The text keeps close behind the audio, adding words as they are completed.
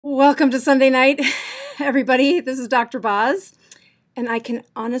Welcome to Sunday night, everybody. This is Dr. Boz, and I can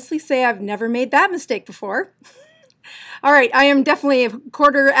honestly say I've never made that mistake before. All right, I am definitely a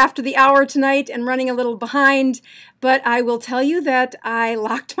quarter after the hour tonight and running a little behind, but I will tell you that I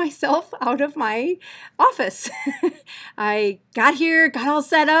locked myself out of my office. I got here, got all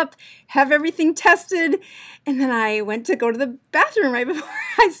set up, have everything tested, and then I went to go to the bathroom right before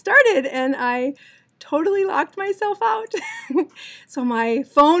I started, and I totally locked myself out. So my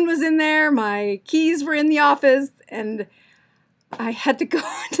phone was in there, my keys were in the office, and I had to go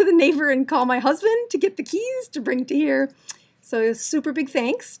to the neighbor and call my husband to get the keys to bring to here. So super big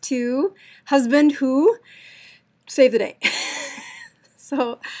thanks to husband who saved the day.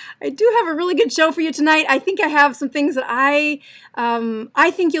 So I do have a really good show for you tonight. I think I have some things that I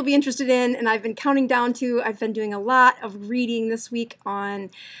think you'll be interested in, and I've been counting down to. I've been doing a lot of reading this week on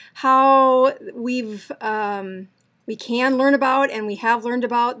how we can learn about, and we have learned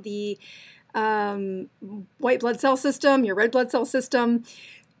about the white blood cell system, your red blood cell system,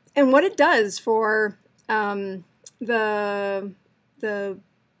 and what it does for the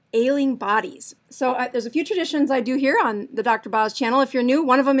ailing bodies. So there's a few traditions I do here on the Dr. Boz channel. If you're new,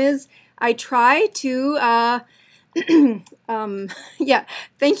 one of them is I try to, yeah,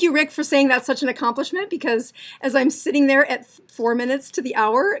 thank you, Rick, for saying that's such an accomplishment, because as I'm sitting there at 4 minutes to the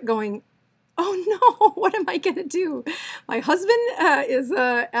hour going, oh no, what am I going to do? My husband is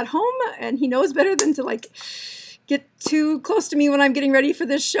at home, and he knows better than to like get too close to me when I'm getting ready for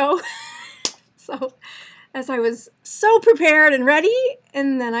this show. So as I was so prepared and ready,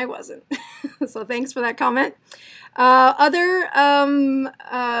 and then I wasn't. So thanks for that comment. Other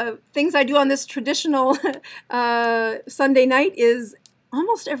things I do on this traditional Sunday night is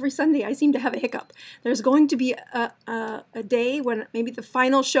almost every Sunday I seem to have a hiccup. There's going to be a day when maybe the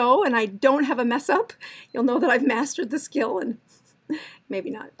final show and I don't have a mess up. You'll know that I've mastered the skill, and maybe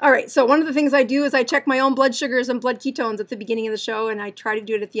not. All right, so one of the things I do is I check my own blood sugars and blood ketones at the beginning of the show, and I try to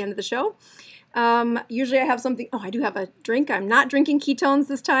do it at the end of the show. Usually I have something, I do have a drink. I'm not drinking ketones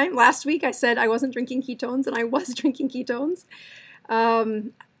this time. Last week I said I wasn't drinking ketones, and I was drinking ketones.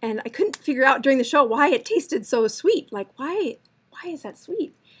 And I couldn't figure out during the show why it tasted so sweet. Like, why is that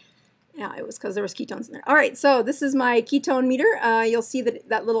sweet? Yeah, it was because there was ketones in there. All right, so this is my ketone meter. You'll see that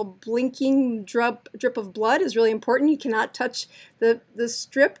that little blinking drip of blood is really important. You cannot touch the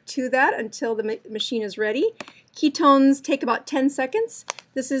strip to that until the machine is ready. Ketones take about 10 seconds.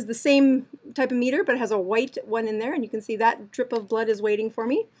 This is the same type of meter, but it has a white one in there, and you can see that drip of blood is waiting for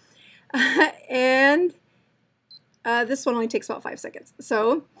me. And this one only takes about 5 seconds.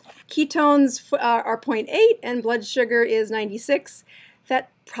 So ketones are 0.8, and blood sugar is 96. That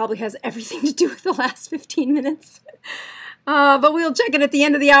probably has everything to do with the last 15 minutes. But we'll check it at the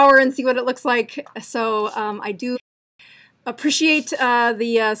end of the hour and see what it looks like. So I do appreciate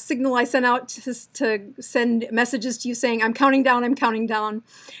the signal I sent out to send messages to you saying, I'm counting down, I'm counting down.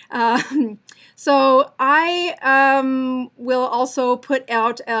 So I will also put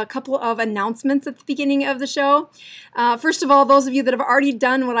out a couple of announcements at the beginning of the show. First of all, those of you that have already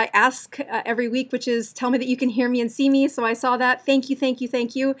done what I ask every week, which is tell me that you can hear me and see me. So I saw that. Thank you, thank you,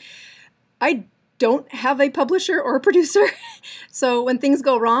 thank you. I don't have a publisher or a producer. So when things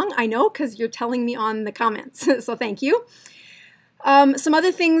go wrong, I know because you're telling me on the comments. So thank you. Some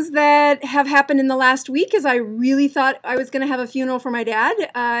other things that have happened in the last week is I really thought I was going to have a funeral for my dad.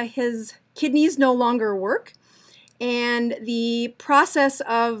 His kidneys no longer work, and the process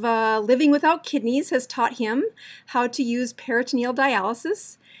of living without kidneys has taught him how to use peritoneal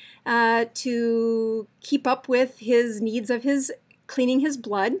dialysis to keep up with his needs of cleaning his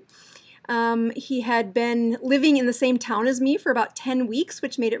blood. He had been living in the same town as me for about 10 weeks,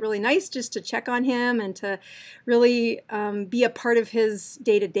 which made it really nice just to check on him and to really be a part of his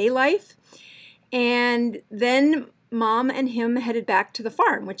day-to-day life. And then Mom and him headed back to the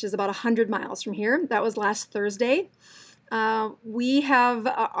farm, which is about 100 miles from here. That was last Thursday. We have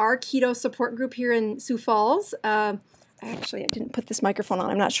our keto support group here in Sioux Falls. Actually, I didn't put this microphone on.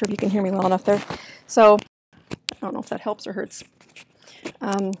 I'm not sure if you can hear me well enough there. So I don't know if that helps or hurts.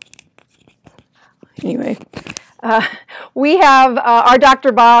 Anyway, we have our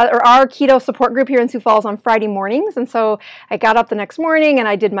Dr. Boz, or our keto support group here in Sioux Falls on Friday mornings. And so I got up the next morning and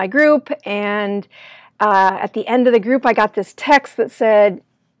I did my group. And at the end of the group, I got this text that said,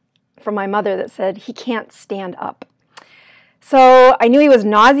 from my mother, that said, he can't stand up. So I knew he was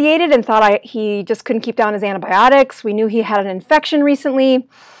nauseated and thought he just couldn't keep down his antibiotics. We knew he had an infection recently.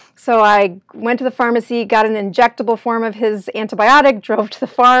 So I went to the pharmacy, got an injectable form of his antibiotic, drove to the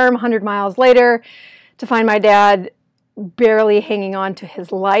farm 100 miles later to find my dad barely hanging on to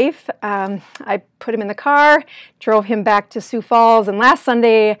his life. I put him in the car, drove him back to Sioux Falls, and last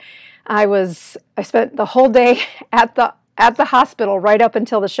Sunday I spent the whole day at the hospital right up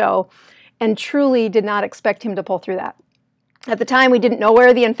until the show, and truly did not expect him to pull through that. At the time, we didn't know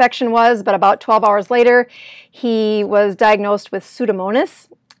where the infection was, but about 12 hours later, he was diagnosed with Pseudomonas.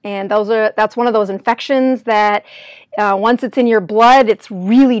 And that's one of those infections that once it's in your blood, it's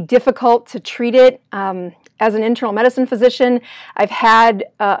really difficult to treat it. As an internal medicine physician, I've had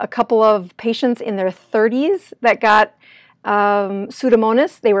a couple of patients in their 30s that got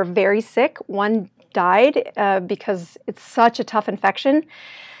Pseudomonas. They were very sick. One died because it's such a tough infection.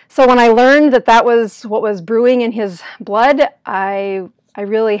 So when I learned that that was what was brewing in his blood, I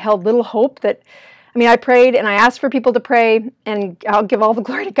really held little hope that, I mean, I prayed and I asked for people to pray, and I'll give all the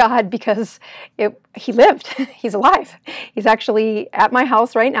glory to God because he lived. He's alive. He's actually at my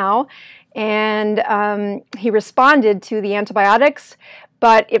house right now, and he responded to the antibiotics,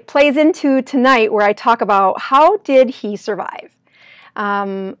 but it plays into tonight where I talk about how did he survive?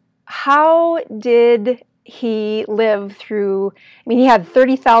 How did he lived through, I mean, he had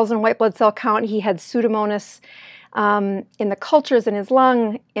 30,000 white blood cell count. He had Pseudomonas in the cultures in his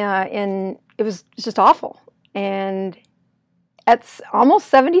lung, and it was just awful. And at almost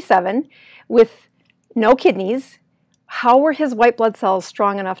 77, with no kidneys, how were his white blood cells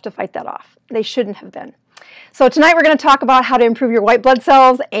strong enough to fight that off? They shouldn't have been. So tonight we're going to talk about how to improve your white blood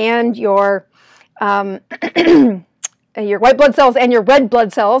cells and your white blood cells and your red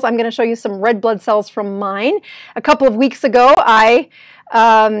blood cells. I'm going to show you some red blood cells from mine. A couple of weeks ago, I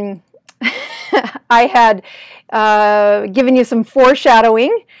had given you some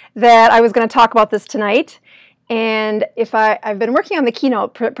foreshadowing that I was going to talk about this tonight. And I've been working on the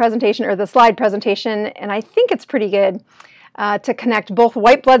keynote presentation, or the slide presentation, and I think it's pretty good to connect both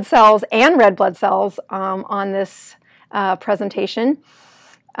white blood cells and red blood cells on this presentation.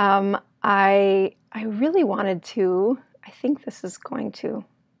 I really wanted to, I think this is going to,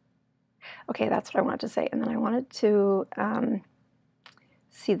 okay, that's what I wanted to say. And then I wanted to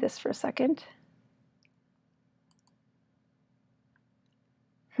see this for a second.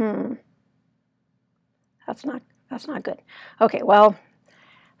 That's not good. Okay, well,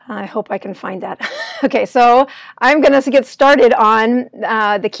 I hope I can find that. Okay, so I'm going to get started on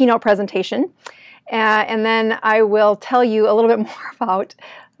the keynote presentation, and then I will tell you a little bit more about,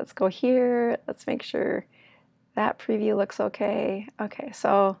 let's go here, let's make sure that preview looks okay. Okay,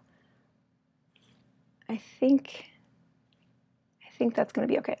 so I think that's going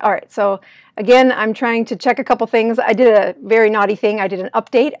to be okay. All right, so again, I'm trying to check a couple things. I did a very naughty thing. I did an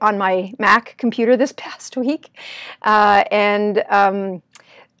update on my Mac computer this past week, and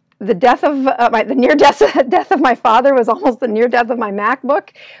the death of the near death of my father was almost the near death of my MacBook,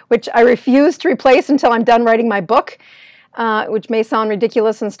 which I refuse to replace until I'm done writing my book, which may sound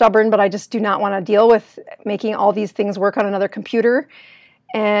ridiculous and stubborn, but I just do not want to deal with making all these things work on another computer.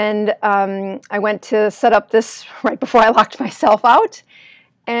 And I went to set up this right before I locked myself out,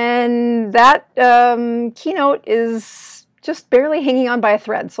 and that keynote is just barely hanging on by a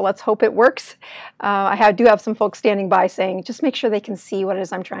thread, so let's hope it works. I do have some folks standing by saying, just make sure they can see what it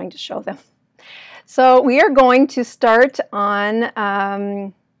is I'm trying to show them. So we are going to start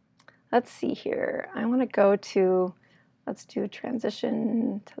on, let's see here, I want to go to, let's do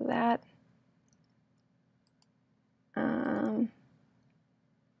transition to that.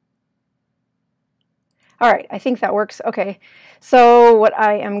 All right, I think that works. Okay, so what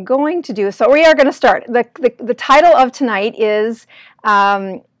I am going to do, so we are going to start. The title of tonight is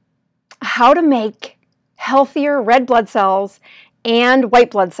how to make healthier red blood cells and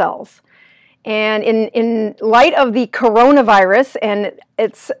white blood cells. And in light of the coronavirus and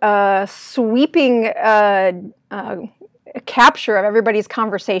its sweeping capture of everybody's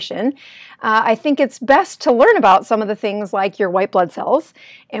conversation, I think it's best to learn about some of the things like your white blood cells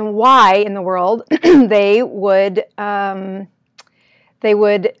and why in the world they would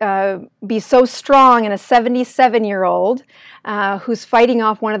be so strong in a 77-year-old who's fighting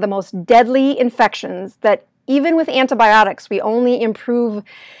off one of the most deadly infections that even with antibiotics we only improve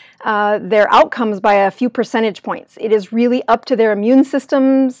their outcomes by a few percentage points. It is really up to their immune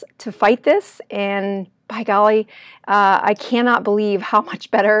systems to fight this, and by golly, I cannot believe how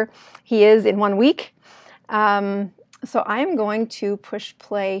much better he is in 1 week. So I'm going to push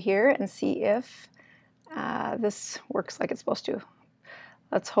play here and see if this works like it's supposed to.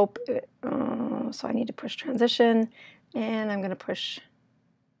 Let's hope it, so I need to push transition, and I'm going to push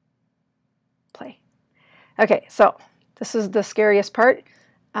play. Okay, so this is the scariest part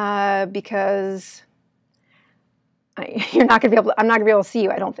because you're not going to be able to, I'm not going to be able to see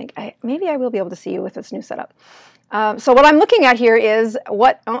you, I don't think. Maybe I will be able to see you with this new setup. So what I'm looking at here is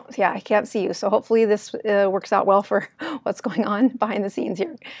what, oh yeah, I can't see you. So hopefully this works out well for what's going on behind the scenes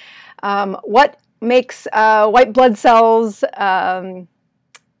here. What makes white blood cells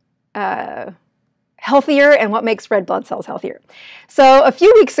healthier and what makes red blood cells healthier. So a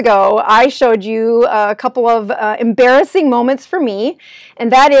few weeks ago, I showed you a couple of embarrassing moments for me,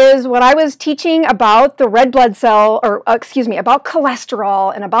 and that is when I was teaching about the red blood cell, or excuse me, about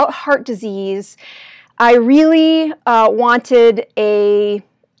cholesterol and about heart disease. I really wanted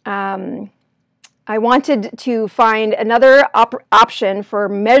to find another option for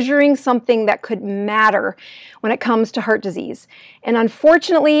measuring something that could matter when it comes to heart disease. And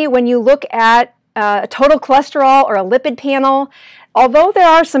unfortunately, when you look at total cholesterol or a lipid panel, although there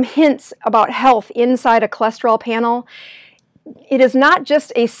are some hints about health inside a cholesterol panel, it is not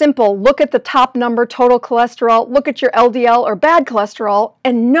just a simple look at the top number, total cholesterol, look at your LDL or bad cholesterol,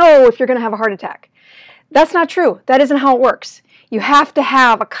 and know if you're going to have a heart attack. That's not true. That isn't how it works. You have to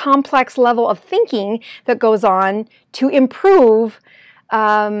have a complex level of thinking that goes on to improve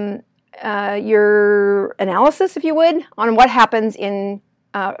your analysis, if you would, on what happens in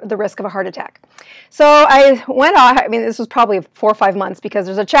the risk of a heart attack. So I went on, I mean, this was probably 4 or 5 months, because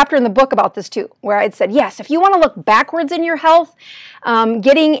there's a chapter in the book about this too, where I'd said, yes, if you want to look backwards in your health,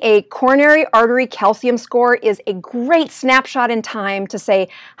 getting a coronary artery calcium score is a great snapshot in time to say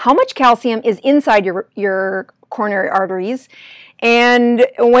how much calcium is inside your coronary arteries. And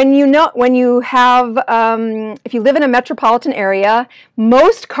when you have, if you live in a metropolitan area,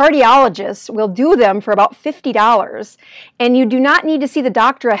 most cardiologists will do them for about $50, and you do not need to see the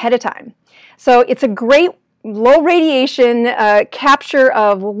doctor ahead of time. So it's a great low radiation capture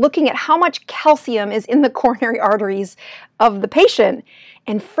of looking at how much calcium is in the coronary arteries of the patient.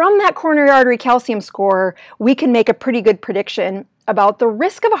 And from that coronary artery calcium score, we can make a pretty good prediction about the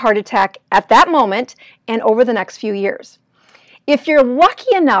risk of a heart attack at that moment and over the next few years. If you're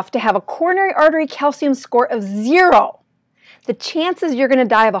lucky enough to have a coronary artery calcium score of 0, the chances you're going to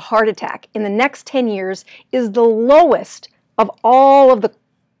die of a heart attack in the next 10 years is the lowest of all of the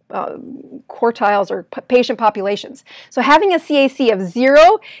quartiles or patient populations. So having a CAC of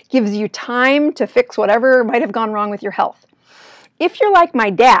 0 gives you time to fix whatever might have gone wrong with your health. If you're like my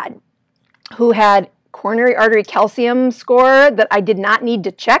dad, who had coronary artery calcium score that I did not need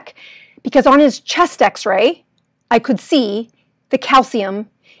to check, because on his chest x-ray, I could see the calcium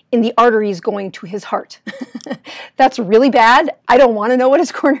in the arteries going to his heart. That's really bad. I don't want to know what his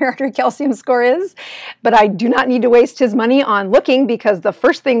coronary artery calcium score is, but I do not need to waste his money on looking, because the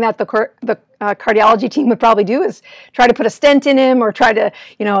first thing that the cardiology team would probably do is try to put a stent in him or try to,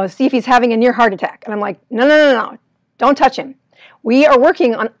 see if he's having a near heart attack. And I'm like, no, don't touch him. We are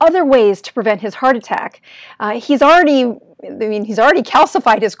working on other ways to prevent his heart attack. He's already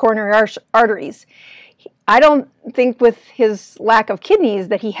calcified his coronary arteries. I don't think with his lack of kidneys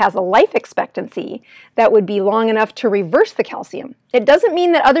that he has a life expectancy that would be long enough to reverse the calcium. It doesn't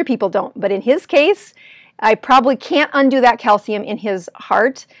mean that other people don't, but in his case, I probably can't undo that calcium in his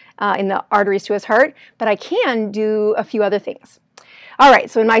heart, in the arteries to his heart, but I can do a few other things. All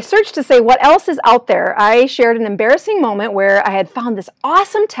right, so in my search to say what else is out there, I shared an embarrassing moment where I had found this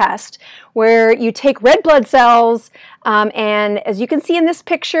awesome test where you take red blood cells, and as you can see in this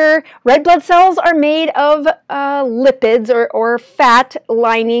picture, red blood cells are made of lipids or fat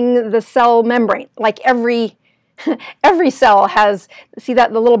lining the cell membrane. Like every cell has, see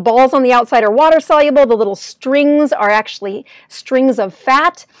that the little balls on the outside are water soluble, the little strings are actually strings of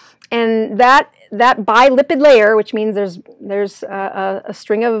fat, and that bilipid layer, which means there's a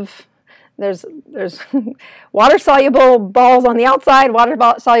string of, there's water-soluble balls on the outside,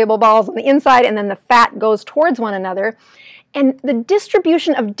 water-soluble balls on the inside, and then the fat goes towards one another. And the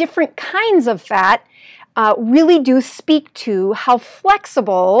distribution of different kinds of fat really do speak to how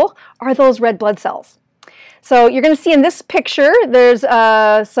flexible are those red blood cells. So you're going to see in this picture, there's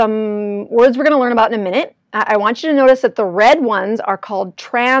some words we're going to learn about in a minute. I want you to notice that the red ones are called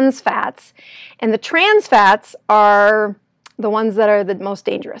trans fats, and the trans fats are the ones that are the most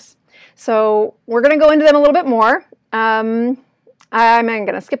dangerous. So we're going to go into them a little bit more. I'm going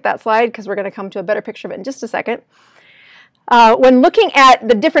to skip that slide because we're going to come to a better picture of it in just a second. When looking at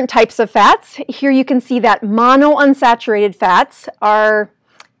the different types of fats, here you can see that monounsaturated fats are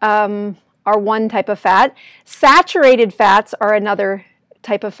one type of fat. Saturated fats are another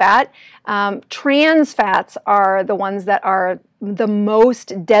type of fat. Trans fats are the ones that are the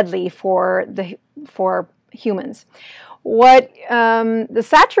most deadly for humans. The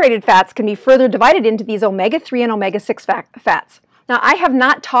saturated fats can be further divided into these omega-3 and omega-6 fats. Now, I have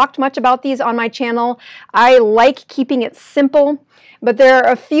not talked much about these on my channel. I like keeping it simple, but there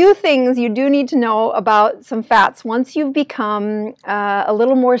are a few things you do need to know about some fats once you've become a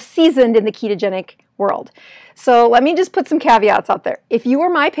little more seasoned in the ketogenic world. So let me just put some caveats out there. If you were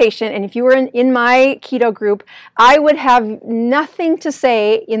my patient and if you were in my keto group, I would have nothing to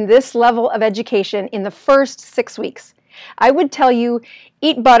say in this level of education in the first 6 weeks. I would tell you,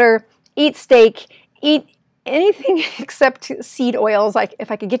 eat butter, eat steak, eat anything except seed oils. Like if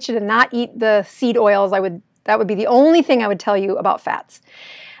I could get you to not eat the seed oils, that would be the only thing I would tell you about fats.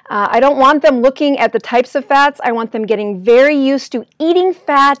 I don't want them looking at the types of fats. I want them getting very used to eating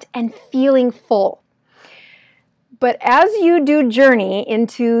fat and feeling full. But as you do journey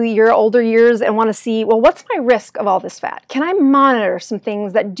into your older years and want to see, well, what's my risk of all this fat? Can I monitor some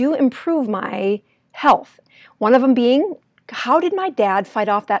things that do improve my health? One of them being, how did my dad fight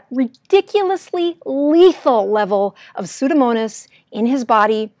off that ridiculously lethal level of Pseudomonas in his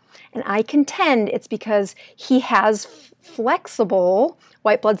body? And I contend it's because he has flexible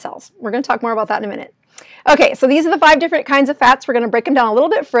white blood cells. We're going to talk more about that in a minute. Okay, so these are the 5 different kinds of fats. We're going to break them down a little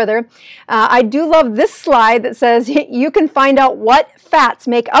bit further. I do love this slide that says you can find out what fats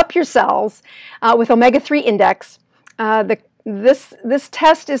make up your cells with omega-3 index. This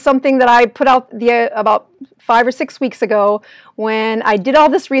test is something that I put out about 5 or 6 weeks ago when I did all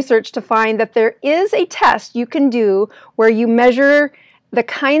this research to find that there is a test you can do where you measure the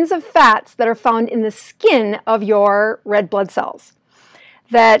kinds of fats that are found in the skin of your red blood cells.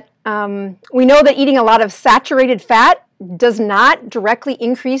 That we know that eating a lot of saturated fat does not directly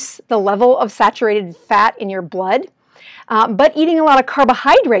increase the level of saturated fat in your blood, but eating a lot of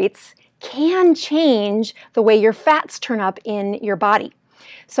carbohydrates can change the way your fats turn up in your body.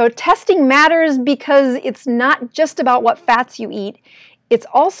 So testing matters because it's not just about what fats you eat, it's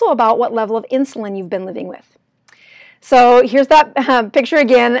also about what level of insulin you've been living with. So here's that picture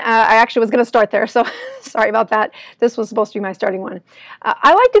again. I actually was going to start there, so sorry about that. This was supposed to be my starting one.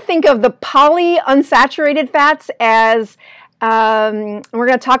 I like to think of the polyunsaturated fats as, and we're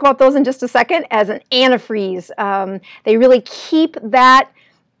going to talk about those in just a second, as an antifreeze. They really keep that,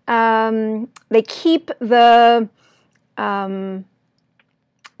 they keep the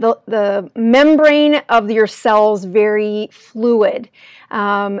membrane of your cells very fluid.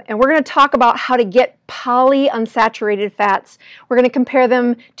 And we're going to talk about how to get polyunsaturated fats. We're going to compare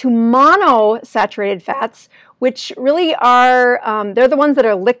them to monosaturated fats, which really are, they're the ones that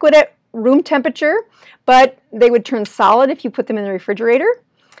are liquid at room temperature, but they would turn solid if you put them in the refrigerator.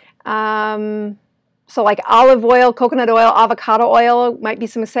 So like olive oil, coconut oil, avocado oil might be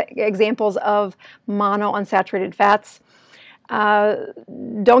some examples of monounsaturated fats.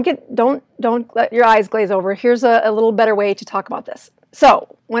 Don't let your eyes glaze over. Here's a little better way to talk about this.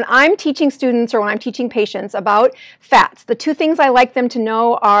 So when I'm teaching students or when I'm teaching patients about fats, the 2 things I like them to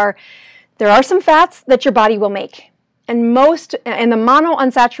know are there are some fats that your body will make. And the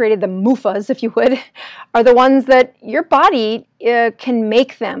monounsaturated, the MUFAs, if you would, are the ones that your body can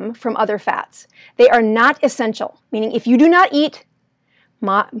make them from other fats. They are not essential, meaning if you do not eat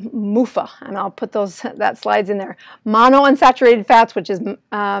MUFA, and I'll put that slides in there. Monounsaturated fats, which is,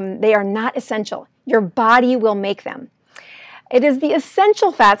 they are not essential. Your body will make them. It is the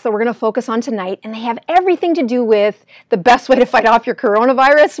essential fats that we're going to focus on tonight, and they have everything to do with the best way to fight off your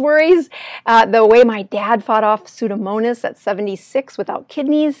coronavirus worries, the way my dad fought off Pseudomonas at 76 without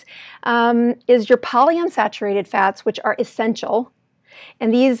kidneys, is your polyunsaturated fats, which are essential.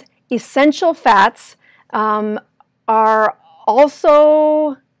 And these essential fats are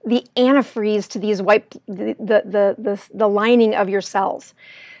also the antifreeze to these the lining of your cells.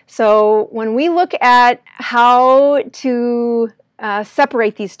 So when we look at how to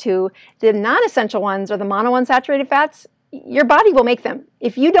separate these 2, the non-essential ones are the monounsaturated fats. Your body will make them.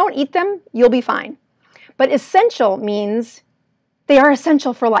 If you don't eat them, you'll be fine. But essential means they are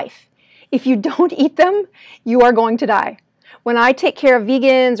essential for life. If you don't eat them, you are going to die. When I take care of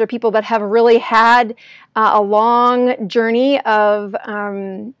vegans or people that have really had a long journey of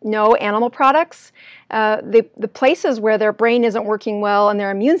no animal products, the places where their brain isn't working well and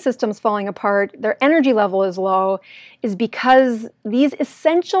their immune system's falling apart, their energy level is low, is because these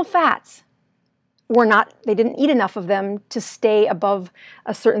essential fats they didn't eat enough of them to stay above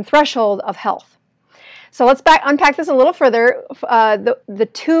a certain threshold of health. So let's unpack this a little further. The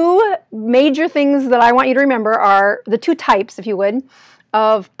 2 major things that I want you to remember are the 2 types, if you would,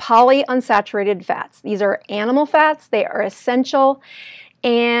 of polyunsaturated fats. These are animal fats, they are essential,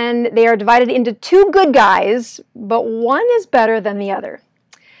 and they are divided into 2 good guys, but one is better than the other.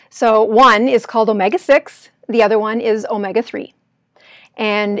 So one is called omega-6, the other one is omega-3.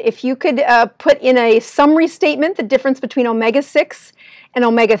 And if you could put in a summary statement the difference between omega-6 and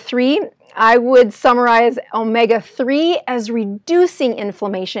omega-3, I would summarize omega-3 as reducing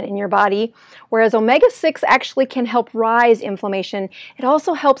inflammation in your body, whereas omega-6 actually can help rise inflammation. It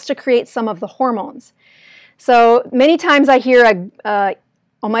also helps to create some of the hormones. So many times I hear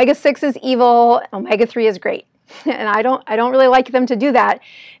omega-6 is evil, omega-3 is great. And I don't really like them to do that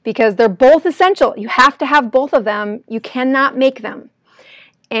because they're both essential. You have to have both of them. You cannot make them.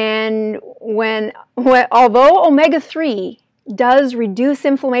 And although omega-3 does reduce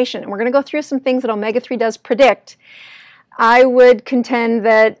inflammation, and we're going to go through some things that omega-3 does predict, I would contend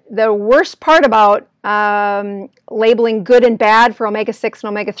that the worst part about labeling good and bad for omega-6 and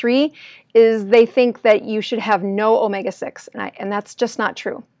omega-3 is they think that you should have no omega-6, and that's just not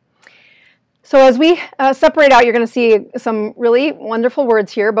true. So as we separate out, you're going to see some really wonderful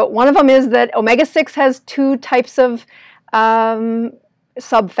words here, but one of them is that omega-6 has two types of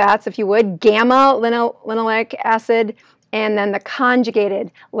subfats, if you would, gamma linolenic acid and then the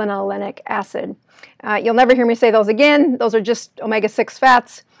conjugated linolenic acid. You'll never hear me say those again. Those are just omega-6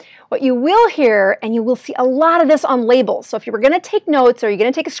 fats. What you will hear, and you will see a lot of this on labels, so if you were going to take notes or you're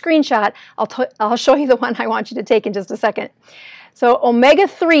going to take a screenshot, I'll show you the one I want you to take in just a second. So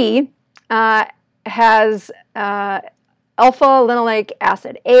omega-3 has alpha-linolenic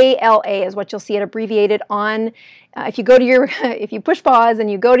acid. ALA is what you'll see it abbreviated on. If you go to your, if you push pause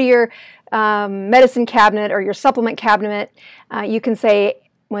and you go to your medicine cabinet or your supplement cabinet, you can say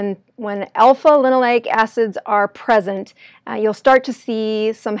when alpha-linolenic acids are present, you'll start to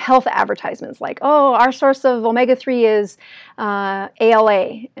see some health advertisements like, oh, our source of omega-3 is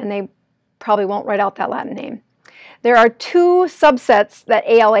ALA, and they probably won't write out that Latin name. There are two subsets that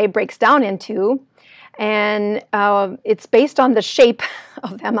ALA breaks down into, and it's based on the shape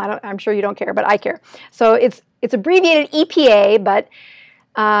of them. I'm sure you don't care, but I care. So it's abbreviated EPA, but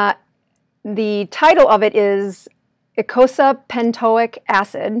the title of it is eicosapentaoic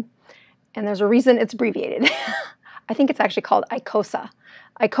acid, and there's a reason it's abbreviated. I think it's actually called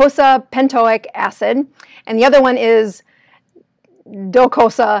eicosapentaoic acid, and the other one is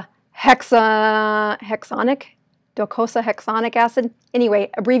docosahexaonic acid. Anyway,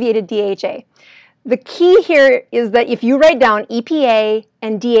 abbreviated DHA. The key here is that if you write down EPA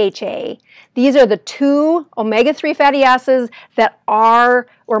and DHA, these are the two omega-3 fatty acids that are,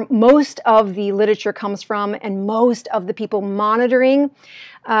 or most of the literature comes from, and most of the people monitoring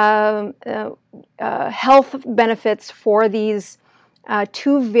health benefits for these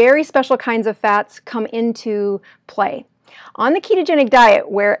two very special kinds of fats come into play. On the ketogenic diet,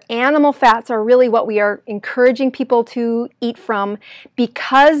 where animal fats are really what we are encouraging people to eat from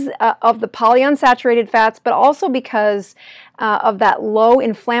because of the polyunsaturated fats, but also because of that low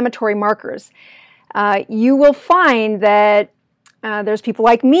inflammatory markers, you will find that there's people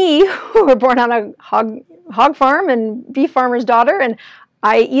like me who were born on a hog farm and beef farmer's daughter, and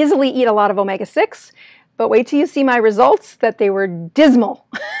I easily eat a lot of omega-6. But wait till you see my results, that they were dismal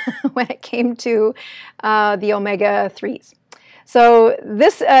when it came to the omega-3s. So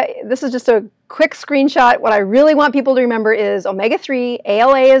this is just a quick screenshot. What I really want people to remember is omega-3,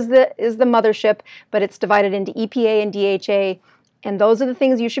 ALA is the mothership, but it's divided into EPA and DHA, and those are the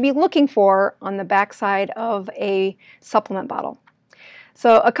things you should be looking for on the backside of a supplement bottle.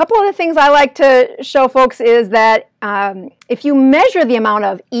 So a couple of the things I like to show folks is that if you measure the amount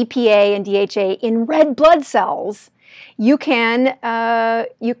of EPA and DHA in red blood cells, you can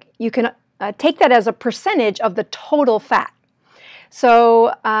take that as a percentage of the total fat.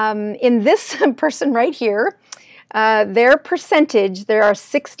 So in this person right here, their percentage, there are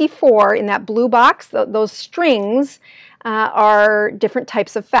 64 in that blue box. Those strings are different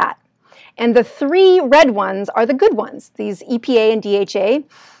types of fat. And the three red ones are the good ones, these EPA and DHA.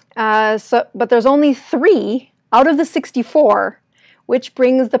 But there's only 3 out of the 64, which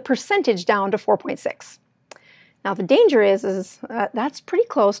brings the percentage down to 4.6. Now the danger is that's pretty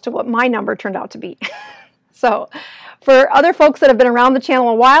close to what my number turned out to be. So for other folks that have been around the channel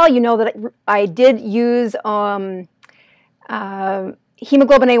a while, you know that I did use hemoglobin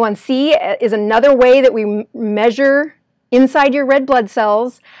A1C is another way that we measure inside your red blood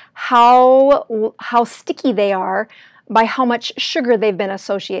cells how sticky they are by how much sugar they've been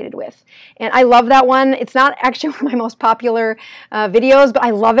associated with. And I love that one. It's not actually one of my most popular videos, but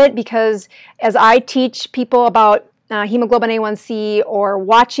I love it because as I teach people about hemoglobin A1C or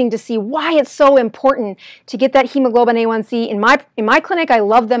watching to see why it's so important to get that hemoglobin A1C, in my clinic, I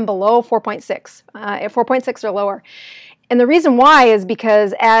love them below 4.6, at 4.6 or lower. And the reason why is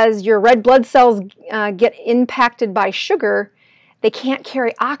because as your red blood cells get impacted by sugar, They can't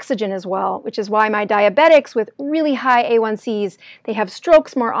carry oxygen as well, which is why my diabetics with really high A1Cs, they have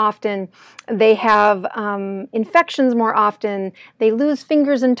strokes more often, they have infections more often, they lose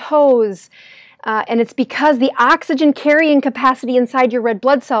fingers and toes, and it's because the oxygen carrying capacity inside your red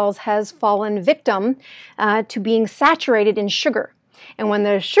blood cells has fallen victim to being saturated in sugar. And when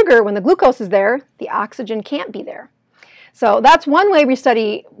the glucose is there, the oxygen can't be there. So that's one way we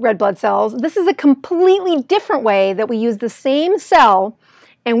study red blood cells. This is a completely different way that we use the same cell,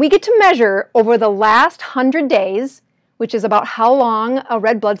 and we get to measure over the last 100 days, which is about how long a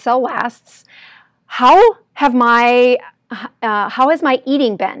red blood cell lasts, how has my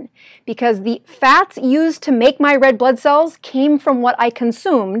eating been? Because the fats used to make my red blood cells came from what I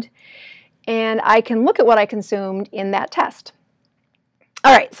consumed, and I can look at what I consumed in that test.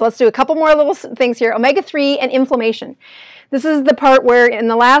 All right, so let's do a couple more little things here. Omega-3 and inflammation. This is the part where in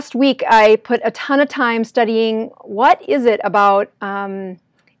the last week I put a ton of time studying what is it about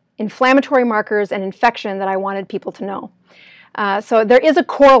inflammatory markers and infection that I wanted people to know. So there is a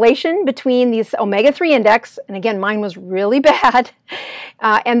correlation between these omega-3 index, and again, mine was really bad,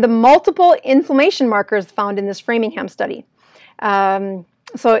 and the multiple inflammation markers found in this Framingham study.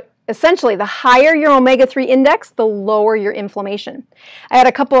 So essentially, the higher your omega-3 index, the lower your inflammation. I had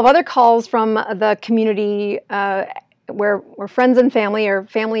a couple of other calls from the community where friends and family, or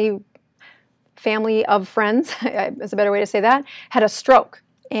family of friends, is a better way to say that, had a stroke.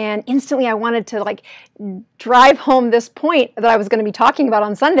 And instantly I wanted to like drive home this point that I was going to be talking about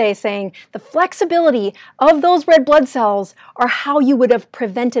on Sunday, saying the flexibility of those red blood cells are how you would have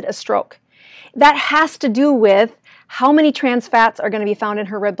prevented a stroke. That has to do with how many trans fats are going to be found in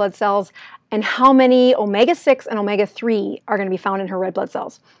her red blood cells and how many omega-6 and omega-3 are going to be found in her red blood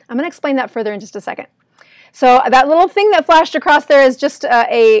cells. I'm going to explain that further in just a second. So that little thing that flashed across there is just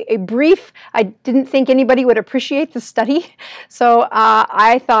a brief. I didn't think anybody would appreciate the study, so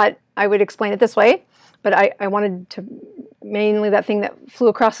I thought I would explain it this way, but I wanted to, mainly that thing that flew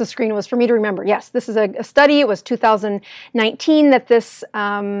across the screen was for me to remember. Yes, this is a study. It was 2019 that this,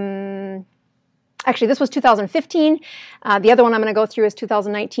 actually this was 2015. The other one I'm going to go through is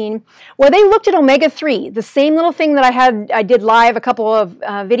 2019, where they looked at omega-3, the same little thing that I did live a couple of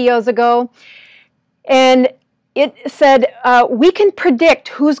videos ago. And it said, we can predict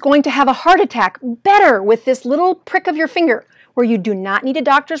who's going to have a heart attack better with this little prick of your finger, where you do not need a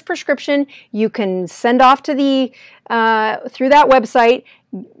doctor's prescription. You can send off to the, through that website.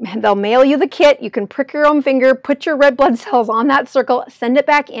 They'll mail you the kit. You can prick your own finger, put your red blood cells on that circle, send it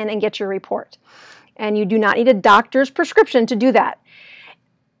back in, and get your report. And you do not need a doctor's prescription to do that.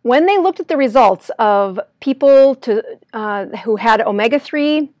 When they looked at the results of people who had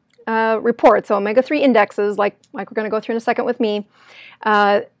omega-3 reports, so omega-3 indexes, like we're going to go through in a second with me,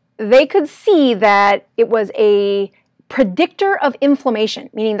 they could see that it was a predictor of inflammation,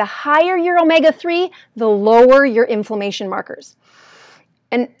 meaning the higher your omega-3, the lower your inflammation markers.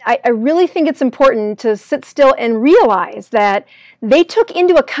 And I really think it's important to sit still and realize that they took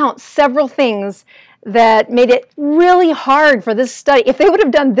into account several things that made it really hard for this study. If they would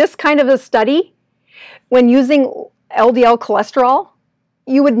have done this kind of a study when using LDL cholesterol,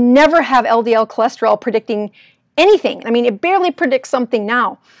 you would never have LDL cholesterol predicting anything. I mean, it barely predicts something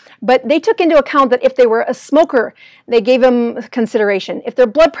now. But they took into account that if they were a smoker, they gave them consideration. If their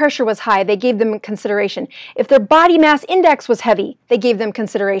blood pressure was high, they gave them consideration. If their body mass index was heavy, they gave them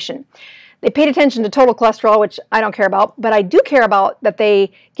consideration. They paid attention to total cholesterol, which I don't care about, but I do care about that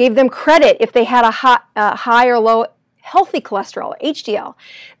they gave them credit if they had a high or low healthy cholesterol, HDL.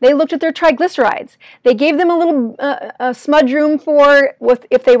 They looked at their triglycerides. They gave them a little smudge room for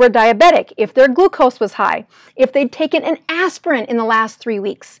if they were diabetic, if their glucose was high, if they'd taken an aspirin in the last 3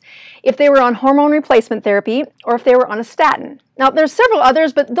 weeks, if they were on hormone replacement therapy, or if they were on a statin. Now, there's several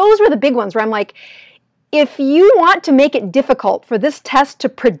others, but those were the big ones where I'm like, if you want to make it difficult for this test to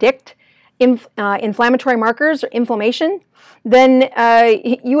predict inflammatory markers or inflammation, then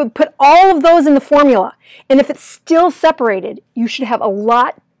you would put all of those in the formula. And if it's still separated, you should have a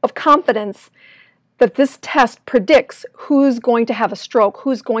lot of confidence that this test predicts who's going to have a stroke,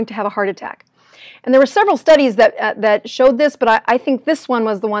 who's going to have a heart attack. And there were several studies that showed this, but I think this one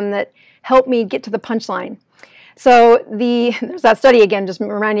was the one that helped me get to the punchline. So there's that study again, just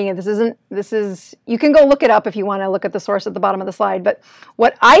reminding you, this is, you can go look it up if you want to look at the source at the bottom of the slide. But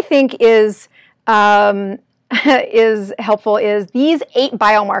what I think is helpful is these 8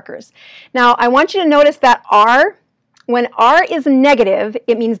 biomarkers. Now, I want you to notice that R, when R is negative,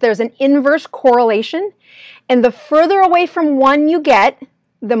 it means there's an inverse correlation. And the further away from 1 you get,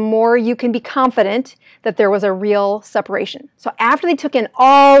 the more you can be confident that there was a real separation. So after they took in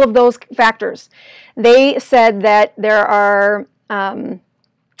all of those factors, they said that there are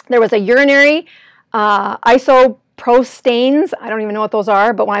There was a urinary isoprostanes. I don't even know what those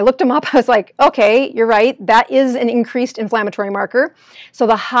are, but when I looked them up, I was like, okay, you're right. That is an increased inflammatory marker. So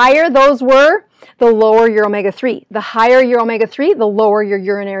the higher those were, the lower your omega-3. The higher your omega-3, the lower your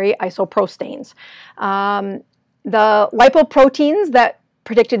urinary isoprostanes. The lipoproteins that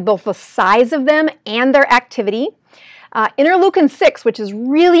predicted both the size of them and their activity. Interleukin-6, which is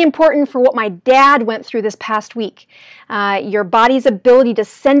really important for what my dad went through this past week. Your body's ability to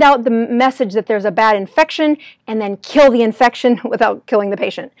send out the message that there's a bad infection and then kill the infection without killing the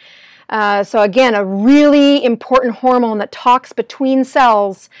patient. So again, a really important hormone that talks between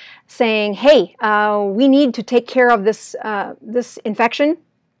cells saying, hey, we need to take care of this, this infection.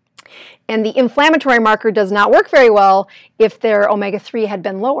 And the inflammatory marker does not work very well if their omega-3 had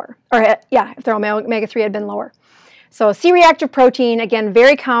been lower. Or yeah, if their omega-3 had been lower. So C-reactive protein, again,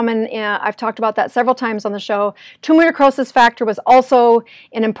 very common. I've talked about that several times on the show. Tumor necrosis factor was also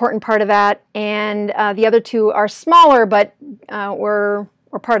an important part of that. And the other two are smaller, but were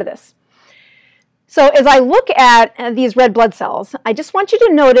part of this. So as I look at these red blood cells, I just want you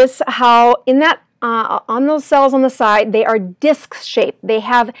to notice how in that on those cells on the side, they are disc shaped. They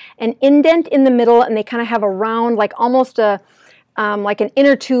have an indent in the middle, and they kind of have a round, like almost a like an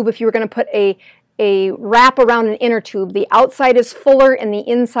inner tube. If you were going to put a wrap around an inner tube, the outside is fuller and the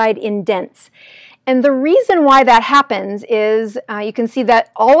inside indents. And the reason why that happens is you can see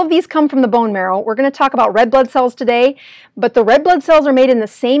that all of these come from the bone marrow. We're going to talk about red blood cells today, but the red blood cells are made in the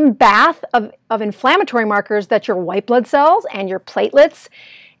same bath of inflammatory markers that your white blood cells and your platelets.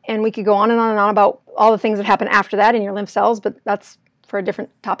 And we could go on and on and on about all the things that happen after that in your lymph cells, but that's for a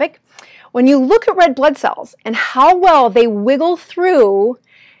different topic. When you look at red blood cells and how well they wiggle through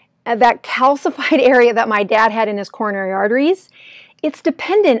that calcified area that my dad had in his coronary arteries, it's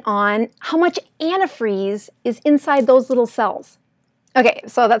dependent on how much antifreeze is inside those little cells. Okay,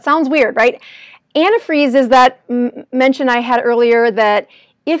 so that sounds weird, right? Antifreeze is that mention I had earlier that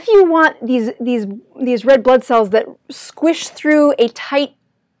if you want these red blood cells that squish through a tight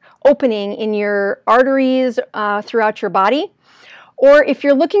opening in your arteries throughout your body, or if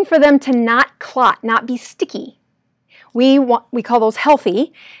you're looking for them to not clot, not be sticky, we call those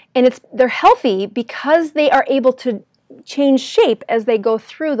healthy, and they're healthy because they are able to change shape as they go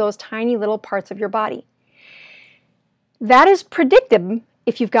through those tiny little parts of your body. That is predicted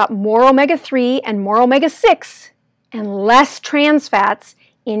if you've got more omega-3 and more omega-6 and less trans fats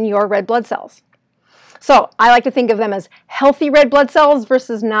in your red blood cells. So I like to think of them as healthy red blood cells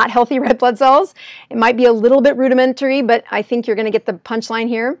versus not healthy red blood cells. It might be a little bit rudimentary, but I think you're going to get the punchline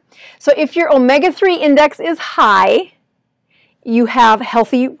here. So if your omega-3 index is high, you have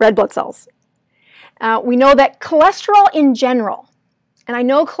healthy red blood cells. We know that cholesterol in general, and I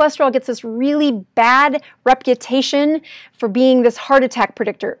know cholesterol gets this really bad reputation for being this heart attack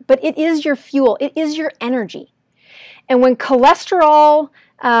predictor, but it is your fuel, it is your energy. And when cholesterol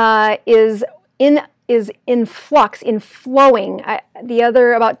is in flux, in flowing,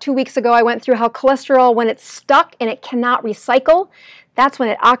 about 2 weeks ago I went through how cholesterol, when it's stuck and it cannot recycle, that's when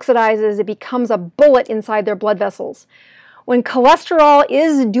it oxidizes, it becomes a bullet inside their blood vessels. When cholesterol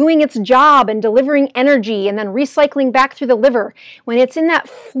is doing its job and delivering energy and then recycling back through the liver, when it's in that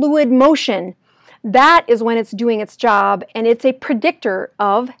fluid motion, that is when it's doing its job, and it's a predictor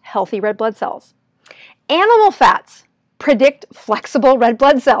of healthy red blood cells. Animal fats predict flexible red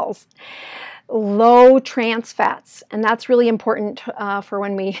blood cells, low trans fats, and that's really important for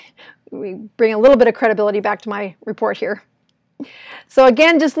when we bring a little bit of credibility back to my report here. So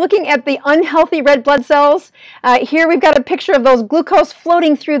again, just looking at the unhealthy red blood cells, here we've got a picture of those glucose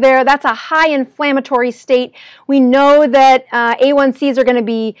floating through there. That's a high inflammatory state. We know that A1Cs are going to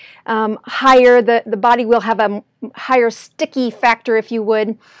be higher. The body will have a higher sticky factor, if you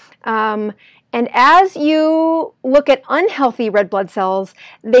would. And as you look at unhealthy red blood cells,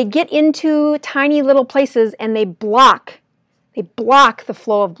 they get into tiny little places and they block the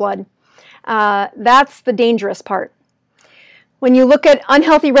flow of blood. That's the dangerous part. When you look at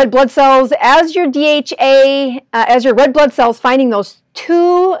unhealthy red blood cells, as your DHA, as your red blood cells finding those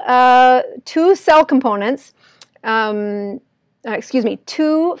two cell components, two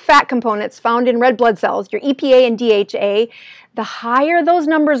fat components found in red blood cells, your EPA and DHA, the higher those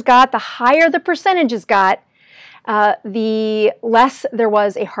numbers got, the higher the percentages got, the less there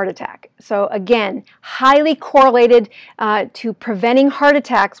was a heart attack. So again, highly correlated to preventing heart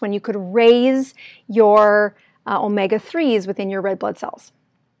attacks when you could raise your omega-3s within your red blood cells.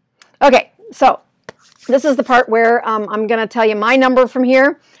 Okay, so this is the part where I'm going to tell you my number from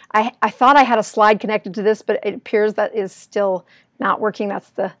here. I thought I had a slide connected to this, but it appears that is still not working.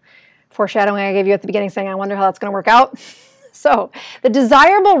 That's the foreshadowing I gave you at the beginning, saying I wonder how that's going to work out. So the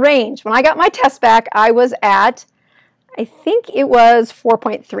desirable range, when I got my test back, I was at, I think it was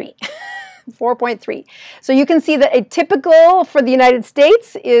 4.3. 4.3. So you can see that a typical for the United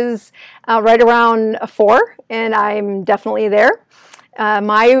States is right around a 4, and I'm definitely there.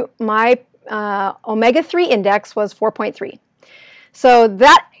 My omega-3 index was 4.3. So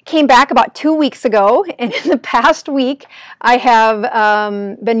that came back about 2 weeks ago, and in the past week I have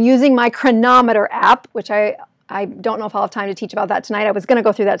been using my chronometer app, which I don't know if I'll have time to teach about that tonight. I was going to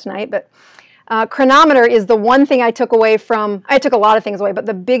go through that tonight, but chronometer is the one thing I took away from, I took a lot of things away, but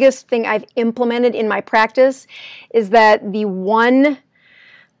the biggest thing I've implemented in my practice is that the one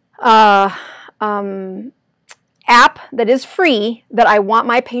app that is free that I want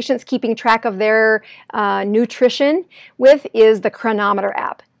my patients keeping track of their nutrition with is the chronometer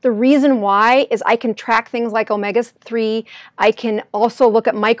app. The reason why is I can track things like omega-3. I can also look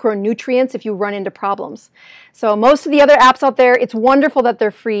at micronutrients if you run into problems. So most of the other apps out there, it's wonderful that they're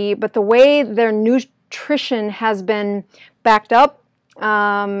free, but the way their nutrition has been backed up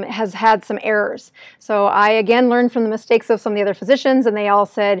has had some errors. So I again learned from the mistakes of some of the other physicians, and they all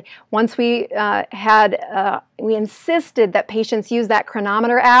said once we we insisted that patients use that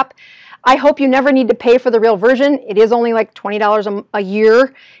chronometer app. I hope you never need to pay for the real version. It is only like $20 a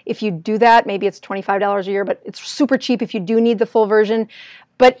year if you do that. Maybe it's $25 a year, but it's super cheap if you do need the full version.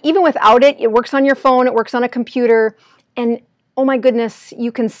 But even without it, it works on your phone, it works on a computer, and oh my goodness,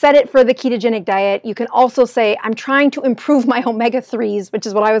 you can set it for the ketogenic diet. You can also say, I'm trying to improve my omega-3s, which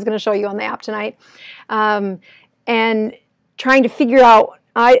is what I was going to show you on the app tonight, and trying to figure out,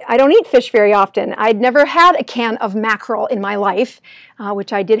 I don't eat fish very often. I'd never had a can of mackerel in my life,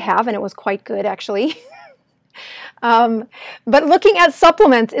 which I did have, and it was quite good actually. But looking at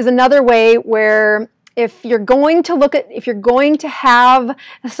supplements is another way where if you're going to look at, if you're going to have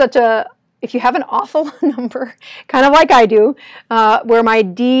such a, if you have an awful number, kind of like I do, where my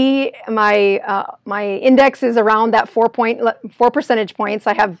index is around that 4 percentage points,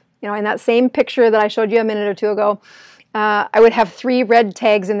 I have, you know, in that same picture that I showed you a minute or two ago, I would have 3 red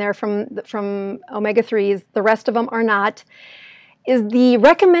tags in there from omega-3s. The rest of them are not. Is the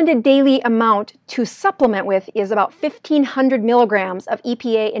recommended daily amount to supplement with is about 1,500 milligrams of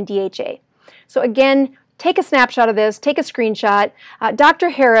EPA and DHA. So again, take a snapshot of this, take a screenshot. Dr.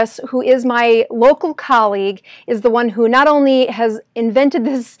 Harris, who is my local colleague, is the one who not only has invented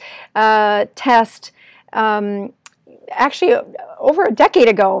this test actually over a decade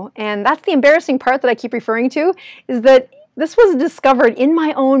ago, and that's the embarrassing part that I keep referring to, is that this was discovered in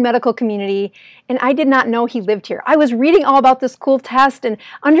my own medical community, and I did not know he lived here. I was reading all about this cool test and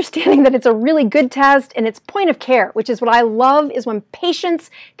understanding that it's a really good test, and it's point of care, which is what I love, is when patients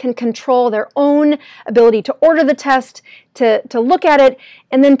can control their own ability to order the test, to look at it,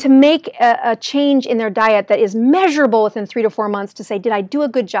 and then to make a change in their diet that is measurable within 3 to 4 months to say, did I do a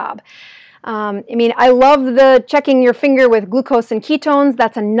good job? I mean, I love the checking your finger with glucose and ketones.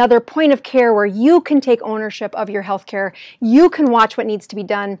 That's another point of care where you can take ownership of your health care. You can watch what needs to be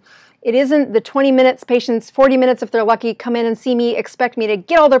done. It isn't the 20 minutes, patients, 40 minutes if they're lucky, come in and see me, expect me to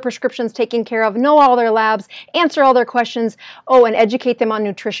get all their prescriptions taken care of, know all their labs, answer all their questions, oh, and educate them on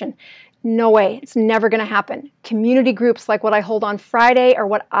nutrition. No way. It's never going to happen. Community groups like what I hold on Friday are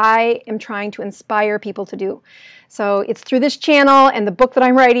what I am trying to inspire people to do. So it's through this channel and the book that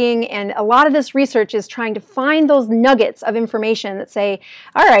I'm writing, and a lot of this research is trying to find those nuggets of information that say,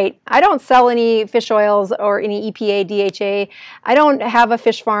 all right, I don't sell any fish oils or any EPA, DHA. I don't have a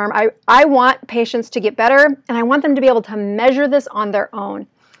fish farm. I want patients to get better, and I want them to be able to measure this on their own.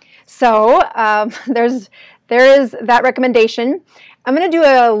 So there is that recommendation. I'm going to do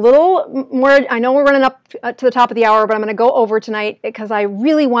a little more. I know we're running up to the top of the hour, but I'm going to go over tonight because I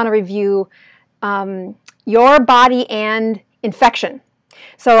really want to review your body and infection.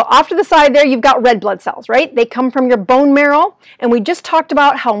 So off to the side there, you've got red blood cells, right? They come from your bone marrow, and we just talked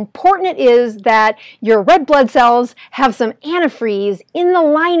about how important it is that your red blood cells have some antifreeze in the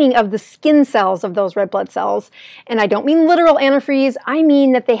lining of the skin cells of those red blood cells. And I don't mean literal antifreeze, I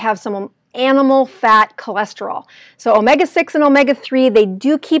mean that they have some animal fat cholesterol. So omega-6 and omega-3, they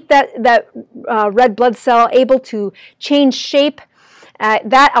do keep that red blood cell able to change shape.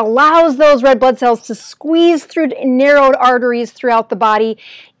 That allows those red blood cells to squeeze through narrowed arteries throughout the body,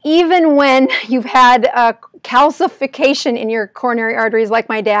 even when you've had calcification in your coronary arteries like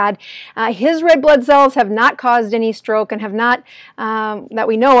my dad. His red blood cells have not caused any stroke and have not, that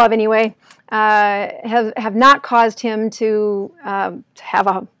we know of anyway, have not caused him to have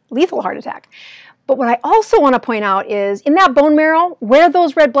a lethal heart attack. But what I also want to point out is in that bone marrow, where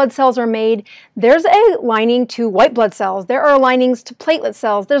those red blood cells are made, there's a lining to white blood cells. There are linings to platelet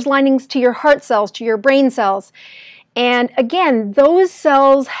cells. There's linings to your heart cells, to your brain cells. And again, those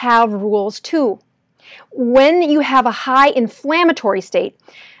cells have rules too. When you have a high inflammatory state,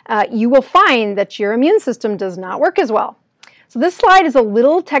 you will find that your immune system does not work as well. So this slide is a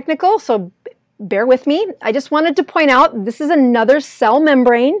little technical, so bear with me. I just wanted to point out this is another cell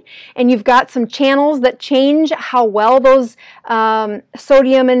membrane, and you've got some channels that change how well those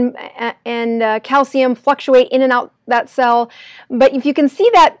sodium and calcium fluctuate in and out that cell. But if you can see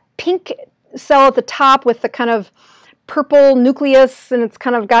that pink cell at the top with the kind of purple nucleus, and it's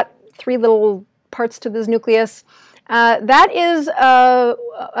kind of got 3 little parts to this nucleus, that is a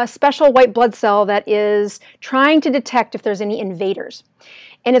special white blood cell that is trying to detect if there's any invaders.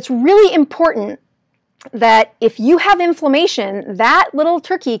 And it's really important that if you have inflammation, that little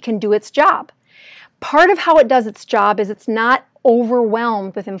turkey can do its job. Part of how it does its job is it's not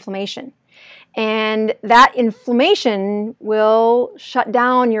overwhelmed with inflammation. And that inflammation will shut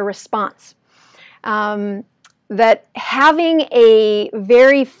down your response. That having a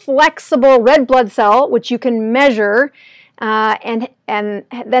very flexible red blood cell, which you can measure, and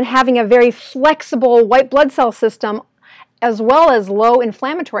then having a very flexible white blood cell system, as well as low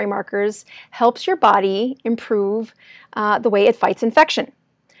inflammatory markers, helps your body improve the way it fights infection.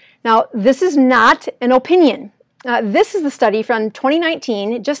 Now, this is not an opinion. This is the study from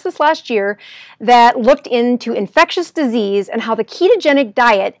 2019, just this last year, that looked into infectious disease and how the ketogenic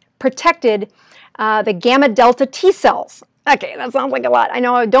diet protected the gamma delta T cells. Okay, that sounds like a lot. I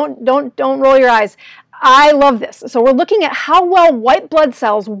know, don't roll your eyes. I love this. So we're looking at how well white blood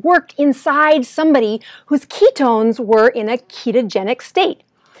cells worked inside somebody whose ketones were in a ketogenic state.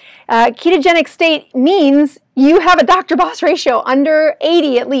 Ketogenic state means you have a Dr. Boz ratio under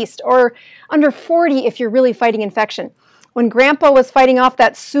 80 at least, or under 40 if you're really fighting infection. When Grandpa was fighting off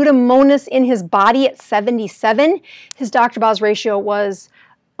that Pseudomonas in his body at 77, his Dr. Boz ratio was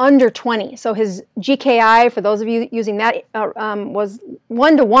under 20. So his GKI, for those of you using that, was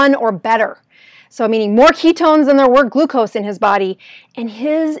 1-to-1 or better. So meaning more ketones than there were glucose in his body. And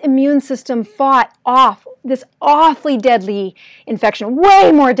his immune system fought off this awfully deadly infection,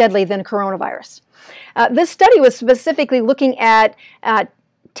 way more deadly than coronavirus. This study was specifically looking at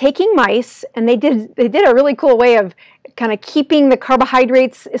taking mice, and they did a really cool way of kind of keeping the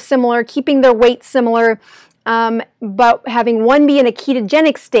carbohydrates similar, keeping their weight similar, but having one be in a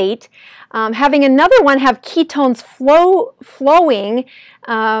ketogenic state, having another one have ketones flowing.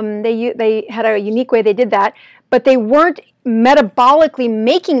 They had a unique way they did that, but they weren't metabolically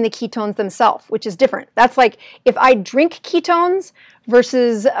making the ketones themselves, which is different. That's like if I drink ketones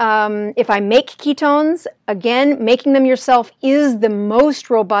versus if I make ketones. Again, making them yourself is the most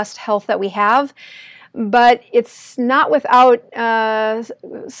robust health that we have, but it's not without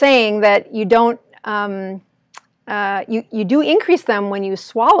saying that you don't you do increase them when you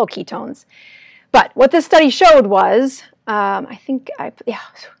swallow ketones. But what this study showed was, I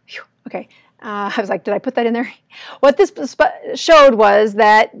was like, did I put that in there? What this showed was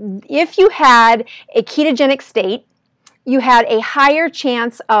that if you had a ketogenic state, you had a higher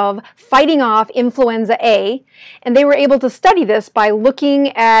chance of fighting off influenza A, and they were able to study this by looking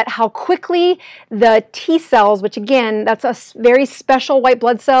at how quickly the T cells, which again, that's a very special white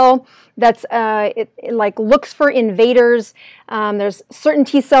blood cell that's it like looks for invaders. There's certain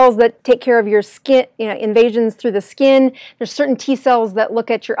T cells that take care of your skin, invasions through the skin. There's certain T cells that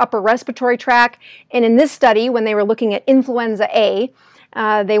look at your upper respiratory tract. And in this study, when they were looking at influenza A,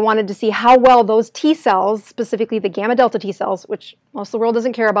 they wanted to see how well those T cells, specifically the gamma delta T cells, which most of the world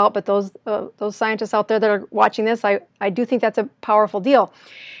doesn't care about, but those scientists out there that are watching this, I do think that's a powerful deal,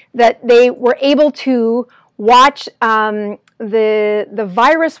 that they were able to watch the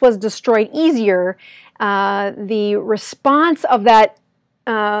virus was destroyed easier. The response of that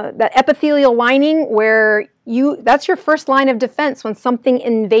epithelial lining, where that's your first line of defense when something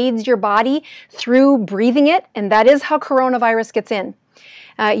invades your body through breathing it, and that is how coronavirus gets in.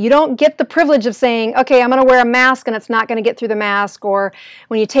 You don't get the privilege of saying, okay, I'm going to wear a mask and it's not going to get through the mask, or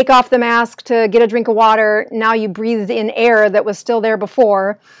when you take off the mask to get a drink of water, now you breathed in air that was still there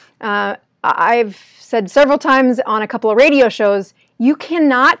before. I've said several times on a couple of radio shows, you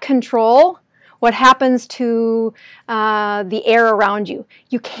cannot control what happens to the air around you.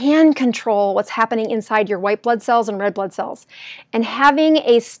 You can control what's happening inside your white blood cells and red blood cells. And having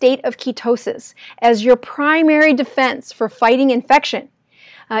a state of ketosis as your primary defense for fighting infection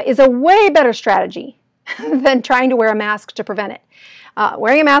is a way better strategy than trying to wear a mask to prevent it.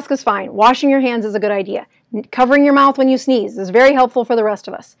 Wearing a mask is fine. Washing your hands is a good idea. Covering your mouth when you sneeze is very helpful for the rest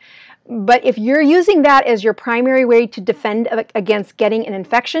of us. But if you're using that as your primary way to defend against getting an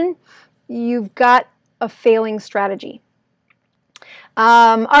infection, you've got a failing strategy.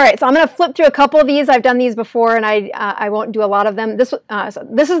 All right, so I'm going to flip through a couple of these. I've done these before, and I won't do a lot of them. So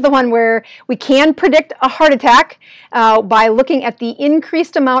this is the one where we can predict a heart attack by looking at the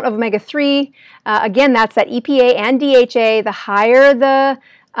increased amount of omega-3. Again, that's that EPA and DHA. The higher the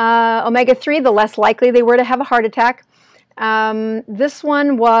omega-3, the less likely they were to have a heart attack. This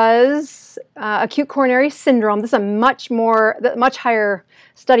one was acute coronary syndrome. This is a much higher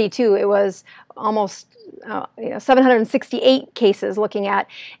study too. It was almost 768 cases looking at,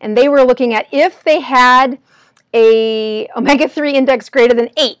 and they were looking at if they had a omega-3 index greater than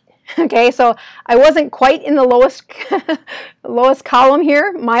 8. Okay, so I wasn't quite in the lowest column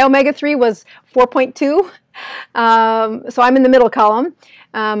here. My omega-3 was 4.2, so I'm in the middle column.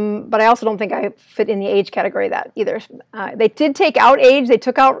 But I also don't think I fit in the age category that either. They did take out age, they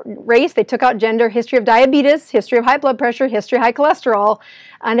took out race, they took out gender, history of diabetes, history of high blood pressure, history of high cholesterol,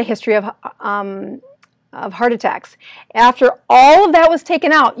 and a history of heart attacks. After all of that was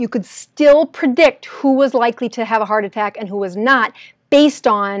taken out, you could still predict who was likely to have a heart attack and who was not based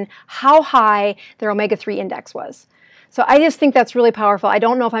on how high their omega-3 index was. So I just think that's really powerful. I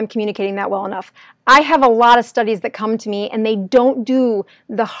don't know if I'm communicating that well enough. I have a lot of studies that come to me and they don't do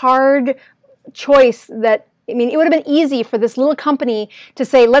the hard choice that, I mean, it would have been easy for this little company to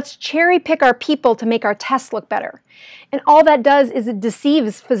say, let's cherry pick our people to make our tests look better. And all that does is it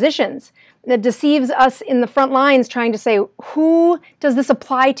deceives physicians. It deceives us in the front lines trying to say, who does this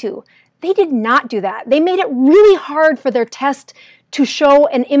apply to? They did not do that. They made it really hard for their test to show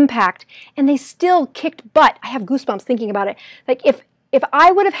an impact, and they still kicked butt. I have goosebumps thinking about it. Like if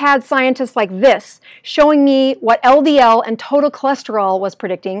I would have had scientists like this showing me what LDL and total cholesterol was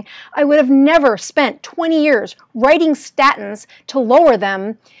predicting, I would have never spent 20 years writing statins to lower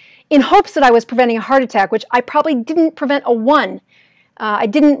them in hopes that I was preventing a heart attack, which I probably didn't prevent a 1. I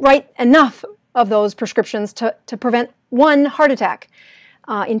didn't write enough of those prescriptions to prevent 1 heart attack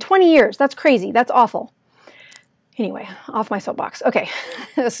in 20 years. That's crazy. That's awful. Anyway, off my soapbox. Okay,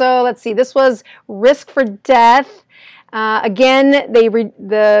 so let's see. This was risk for death. Again,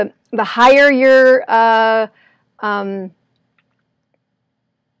 the higher your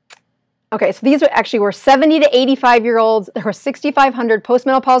okay, so these actually were 70 to 85-year-olds. There were 6,500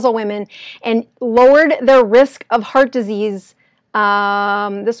 postmenopausal women, and lowered their risk of heart disease.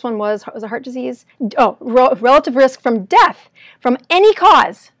 This one was a heart disease. Oh, relative risk from death from any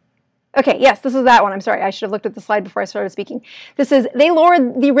cause. Okay, yes, this is that one. I'm sorry, I should have looked at the slide before I started speaking. This is, they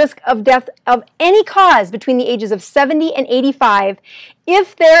lowered the risk of death of any cause between the ages of 70 and 85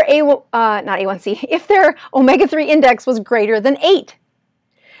 if their not A1C, if their omega-3 index was greater than 8.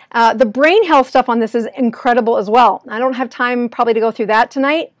 The brain health stuff on this is incredible as well. I don't have time probably to go through that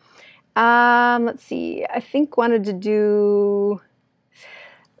tonight. Let's see, I think wanted to do,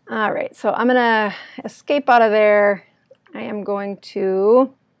 all right, so I'm gonna escape out of there. I am going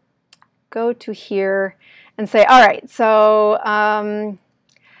to go to here and say, all right, so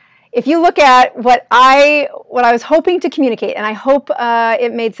if you look at what I was hoping to communicate, and I hope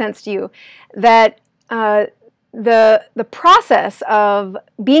it made sense to you, that the process of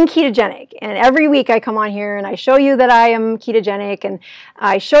being ketogenic, and every week I come on here and I show you that I am ketogenic and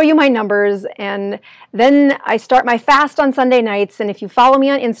I show you my numbers, and then I start my fast on Sunday nights, and if you follow me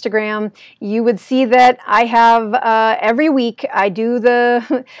on Instagram, you would see that I have every week I do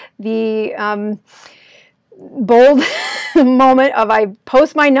the bold moment of I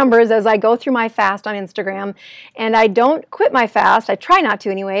post my numbers as I go through my fast on Instagram, and I don't quit my fast. I try not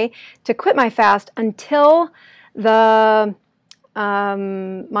to anyway, to quit my fast until the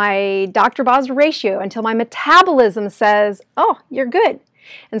my Dr. Boz ratio, until my metabolism says, oh, you're good.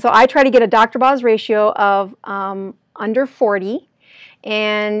 And so I try to get a Dr. Boz ratio of under 40.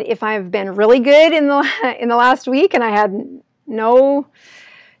 And if I've been really good in the last week and I had no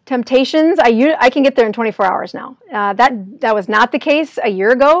temptations, I can get there in 24 hours now. That was not the case a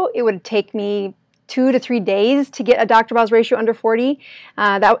year ago. It would take me 2 to 3 days to get a Dr. Boz ratio under 40.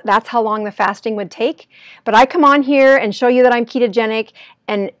 That's how long the fasting would take. But I come on here and show you that I'm ketogenic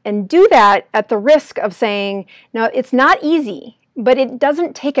and do that at the risk of saying, no, it's not easy, but it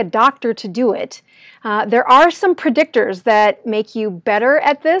doesn't take a doctor to do it. There are some predictors that make you better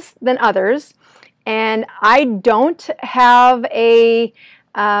at this than others. And I don't have a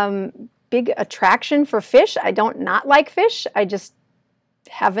big attraction for fish. I don't not like fish. I just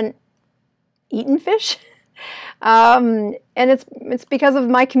haven't eaten fish, and it's because of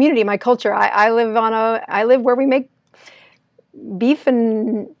my community, my culture. I live where we make beef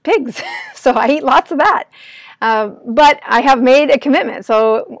and pigs, so I eat lots of that. But I have made a commitment.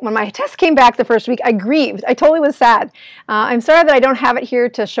 So when my test came back the first week, I grieved. I totally was sad. I'm sorry that I don't have it here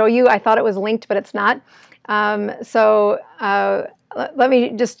to show you. I thought it was linked, but it's not. So let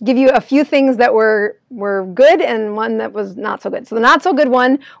me just give you a few things that were good and one that was not so good. So the not so good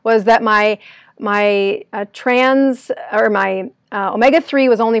one was that my omega-3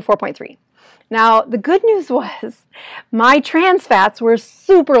 was only 4.3. Now, the good news was my trans fats were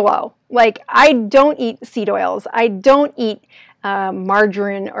super low. Like, I don't eat seed oils. I don't eat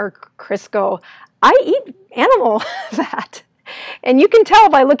margarine or Crisco. I eat animal fat. And you can tell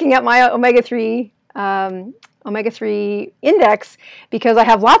by looking at my omega-3 index, because I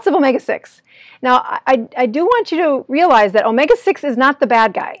have lots of omega-6. Now, I do want you to realize that omega-6 is not the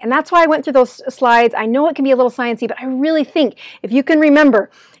bad guy. And that's why I went through those slides. I know it can be a little sciencey, but I really think if you can remember,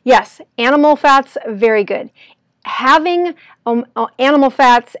 yes, animal fats, very good. Having animal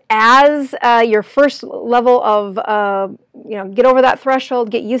fats as your first level of, get over that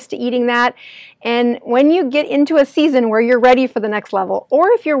threshold, get used to eating that. And when you get into a season where you're ready for the next level,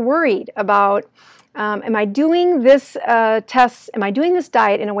 or if you're worried about, am I doing this test, am I doing this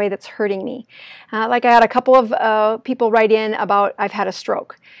diet in a way that's hurting me? Like I had a couple of people write in about, I've had a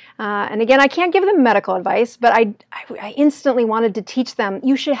stroke. And again, I can't give them medical advice, but I instantly wanted to teach them,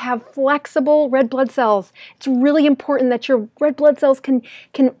 you should have flexible red blood cells. It's really important that your red blood cells can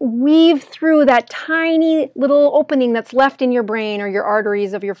weave through that tiny little opening that's left in your brain or your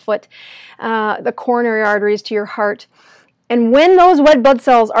arteries of your foot, the coronary arteries to your heart. And when those red blood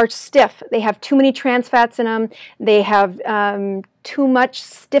cells are stiff, they have too many trans fats in them, they have too much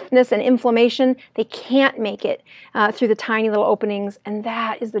stiffness and inflammation, they can't make it through the tiny little openings, and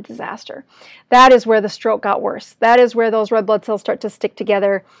that is the disaster. That is where the stroke got worse. That is where those red blood cells start to stick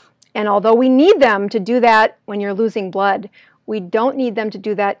together. And although we need them to do that when you're losing blood, we don't need them to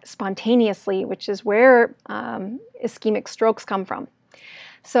do that spontaneously, which is where ischemic strokes come from.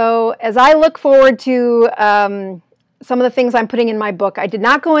 So as I look forward to some of the things I'm putting in my book. I did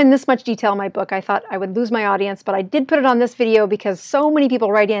not go in this much detail in my book. I thought I would lose my audience, but I did put it on this video because so many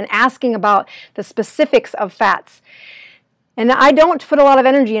people write in asking about the specifics of fats. And I don't put a lot of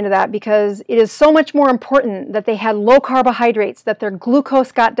energy into that because it is so much more important that they had low carbohydrates, that their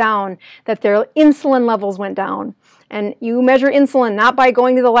glucose got down, that their insulin levels went down. And you measure insulin not by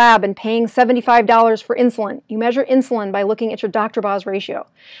going to the lab and paying $75 for insulin. You measure insulin by looking at your Dr. Boz ratio.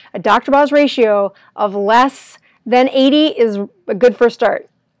 A Dr. Boz ratio of less than 80 is a good first start.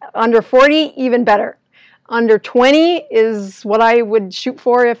 Under 40, even better. Under 20 is what I would shoot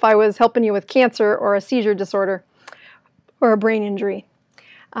for if I was helping you with cancer or a seizure disorder or a brain injury.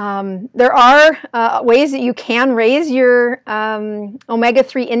 There are ways that you can raise your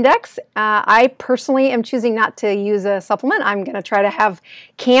omega-3 index. I personally am choosing not to use a supplement. I'm going to try to have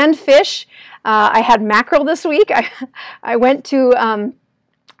canned fish. I had mackerel this week. I went to...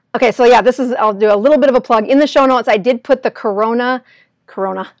 Okay, so yeah, I'll do a little bit of a plug. In the show notes, I did put the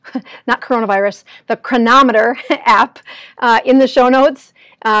not coronavirus, the Chronometer app in the show notes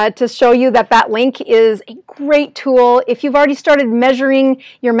to show you that link is a great tool. If you've already started measuring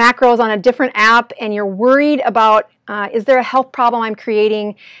your macros on a different app and you're worried about, is there a health problem I'm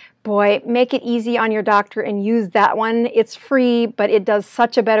creating? Boy, make it easy on your doctor and use that one. It's free, but it does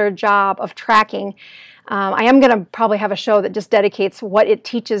such a better job of tracking. I am going to probably have a show that just dedicates what it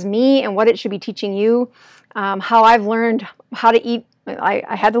teaches me and what it should be teaching you, how I've learned how to eat.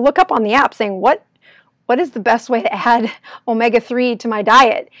 I had to look up on the app saying, what is the best way to add omega-3 to my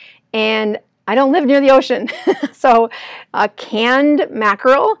diet? And I don't live near the ocean. So canned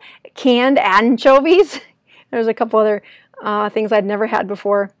mackerel, canned anchovies. There's a couple other things I'd never had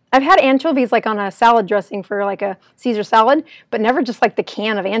before. I've had anchovies like on a salad dressing for like a Caesar salad, but never just like the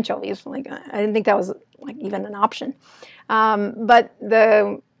can of anchovies. Like I didn't think that was like even an option. But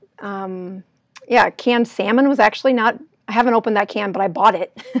the canned salmon was actually not. I haven't opened that can, but I bought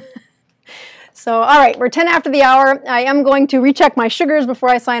it. So all right, we're 10 after the hour. I am going to recheck my sugars before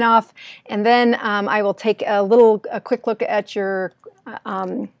I sign off, and then I will take a quick look at your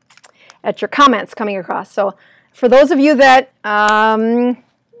comments coming across. So for those of you that want,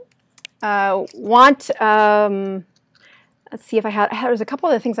 let's see if there's a couple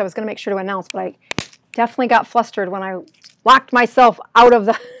other things I was going to make sure to announce, but I definitely got flustered when I locked myself out of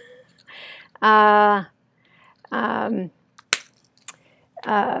the,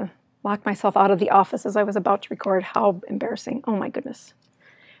 locked myself out of the office as I was about to record. How embarrassing. Oh my goodness.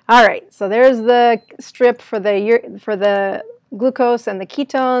 All right, so there's the strip for the glucose and the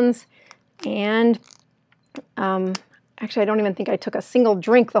ketones, and actually, I don't even think I took a single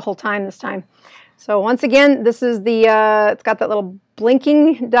drink the whole time this time. So once again, this is the, it's got that little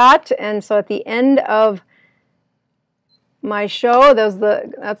blinking dot, and so at the end of my show, that's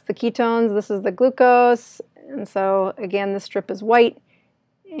the ketones, this is the glucose, and so again, this strip is white.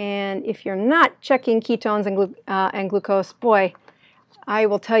 And if you're not checking ketones and glucose, boy, I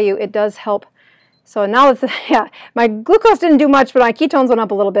will tell you, it does help. So now, yeah, my glucose didn't do much, but my ketones went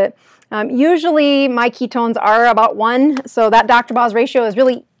up a little bit. Usually my ketones are about 1, so that Dr. Boz ratio is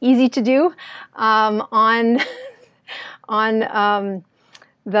really easy to do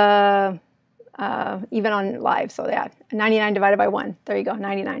even on live. So yeah, 99 divided by 1. There you go,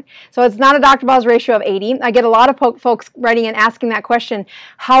 99. So it's not a Dr. Boz ratio of 80. I get a lot of folks writing and asking that question,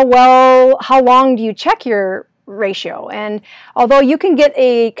 how long do you check your ratio? And although you can get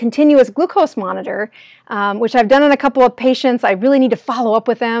a continuous glucose monitor, which I've done on a couple of patients, I really need to follow up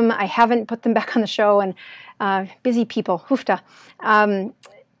with them. I haven't put them back on the show, and busy people, hoofta.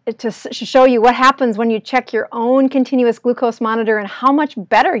 To show you what happens when you check your own continuous glucose monitor and how much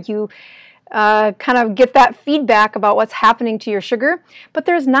better you kind of get that feedback about what's happening to your sugar. But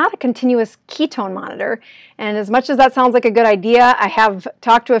there's not a continuous ketone monitor. And as much as that sounds like a good idea, I have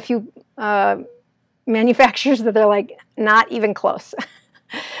talked to a few manufacturers that they're like, not even close.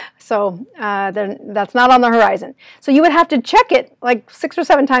 So that's not on the horizon. So you would have to check it like 6 or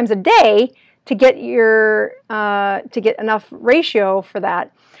 7 times a day to get your to get enough ratio for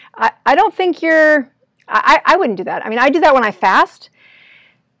that. I don't think I wouldn't do that. I mean, I do that when I fast.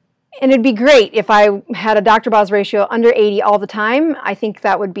 And it'd be great if I had a Dr. Boz ratio under 80 all the time. I think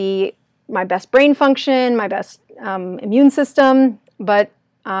that would be my best brain function, my best immune system, but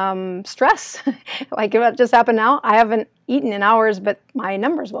stress, like what just happened now, I haven't eaten in hours, but my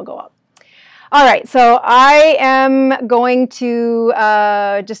numbers will go up. All right, so I am going to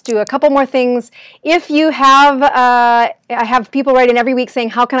just do a couple more things. If you have, I have people write in every week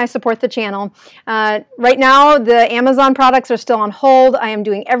saying, how can I support the channel? Right now, the Amazon products are still on hold. I am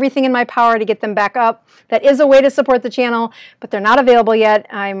doing everything in my power to get them back up. That is a way to support the channel, but they're not available yet.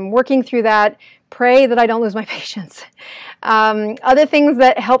 I'm working through that. Pray that I don't lose my patience. Other things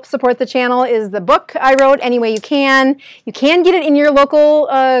that help support the channel is the book I wrote, Any Way You Can. You can get it in your local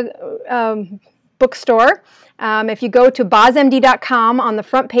bookstore. If you go to bozmd.com, on the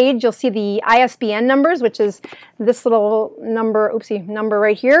front page, you'll see the ISBN numbers, which is this little number, oopsie, number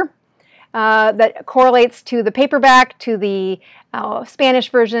right here, that correlates to the paperback, to the Spanish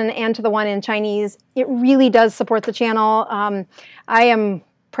version, and to the one in Chinese. It really does support the channel. I am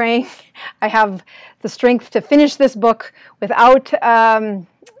praying I have the strength to finish this book without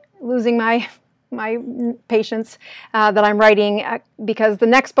losing my patience that I'm writing, because the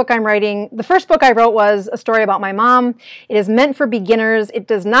next book I'm writing, the first book I wrote was a story about my mom. It is meant for beginners. It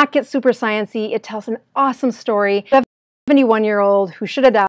does not get super sciencey. It tells an awesome story. A 71-year-old who should have died